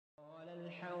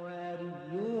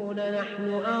نحن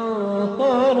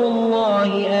أنصار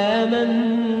الله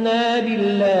آمنا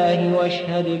بالله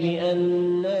واشهد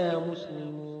بأننا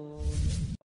مسلمون.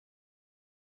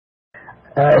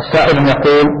 السائل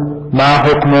يقول: ما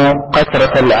حكم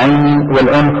قطرة العين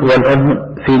والأنف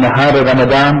والأذن في نهار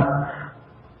رمضان،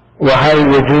 وهل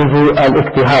يجوز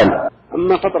الاكتهال؟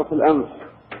 أما قطرة الأنف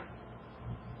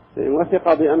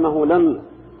وثق بأنه لن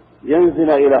ينزل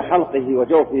إلى حلقه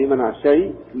وجوفه منها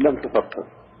شيء لم تفطر،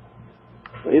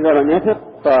 وإذا لم يثق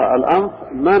فالأنف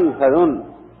منفذ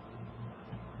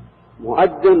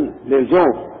مؤد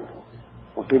للجوف،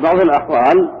 وفي بعض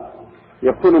الأحوال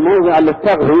يكون موضعا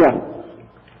للتغذية،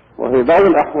 وفي بعض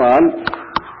الأحوال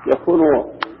يكون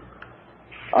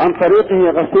عن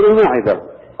طريقه غسيل المعدة.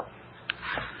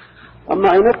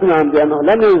 أما إن اقنع بأنه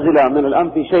لن ينزل من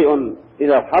الأنف شيء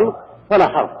إلى الحلق فلا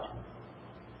حرج.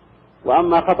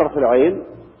 وأما قطرة العين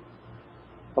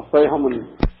فالصحيح من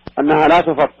أنها لا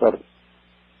تفطر،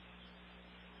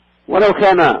 ولو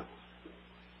كان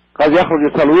قد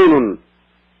يخرج تلوين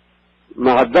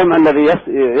مع الدم الذي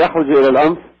يخرج إلى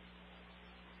الأنف،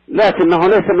 لكنه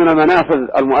ليس من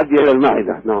المنافذ المؤدية إلى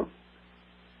المعدة. نعم.